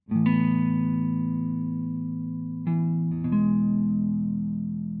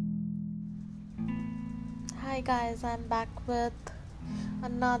Hi guys, I'm back with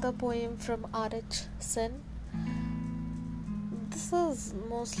another poem from R.H. Sin. This is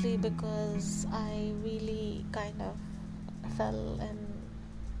mostly because I really kind of fell in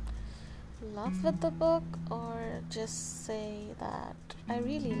love with the book, or just say that I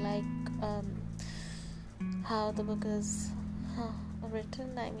really like how the book is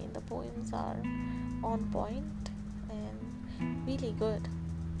written. I mean, the poems are on point and really good.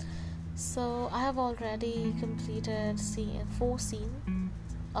 So I have already completed four scenes.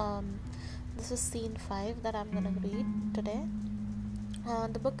 This is scene 5 that I'm gonna read today.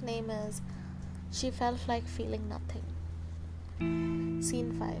 The book name is She Felt Like Feeling Nothing.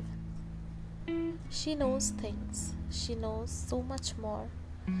 Scene 5. She knows things. She knows so much more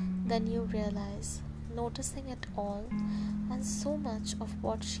than you realize. Noticing it all, and so much of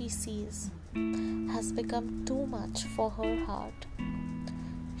what she sees has become too much for her heart.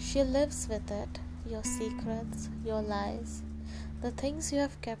 She lives with it, your secrets, your lies, the things you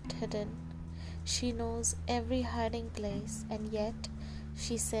have kept hidden. She knows every hiding place, and yet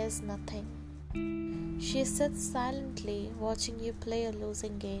she says nothing. She sits silently watching you play a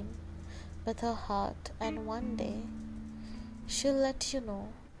losing game with her heart, and one day she'll let you know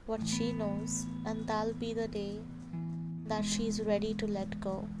what she knows, and that'll be the day that she's ready to let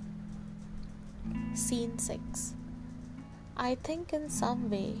go. Scene 6. I think in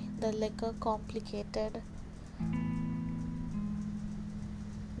some way the liquor complicated,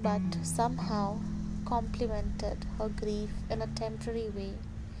 but somehow complemented her grief in a temporary way,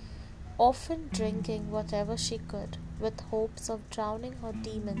 often drinking whatever she could with hopes of drowning her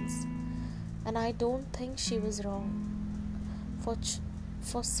demons. And I don't think she was wrong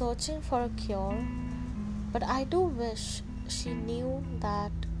for searching for a cure, but I do wish she knew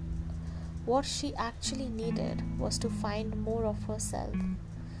that what she actually needed was to find more of herself,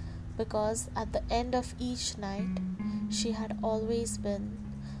 because at the end of each night she had always been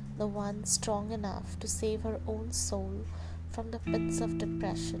the one strong enough to save her own soul from the pits of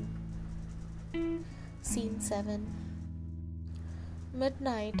depression. Scene 7.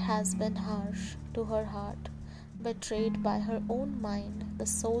 Midnight has been harsh to her heart, betrayed by her own mind, the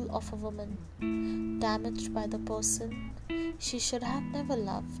soul of a woman, damaged by the person she should have never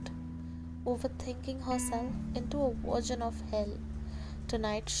loved, overthinking herself into a version of hell.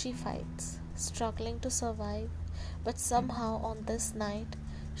 Tonight she fights, struggling to survive, but somehow on this night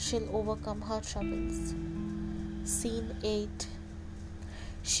she'll overcome her troubles. Scene 8.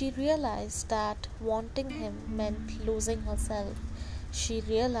 She realized that wanting him meant losing herself. She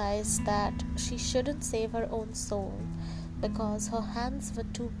realized that she shouldn't save her own soul because her hands were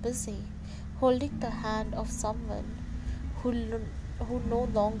too busy holding the hand of someone who no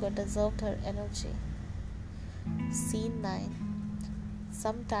longer deserved her energy. Scene 9.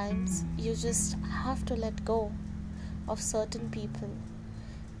 Sometimes you just have to let go of certain people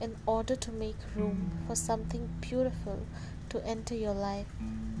in order to make room for something beautiful to enter your life.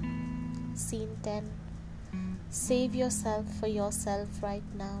 Scene 10. Save yourself for yourself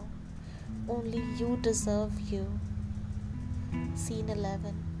right now. Only you deserve you. Scene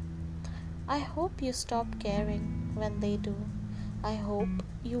 11. I hope you stop caring when they do. I hope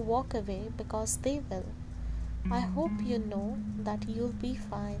you walk away because they will. I hope you know that you'll be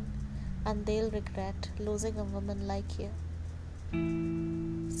fine and they'll regret losing a woman like you.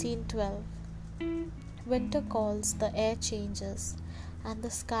 Scene 12. Winter calls, the air changes, and the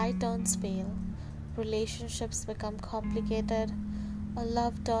sky turns pale. Relationships become complicated. A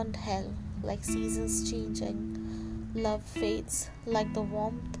love turned hell, like seasons changing. Love fades like the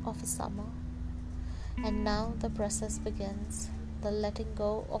warmth of a summer. And now the process begins, the letting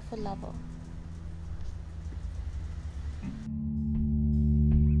go of a lover.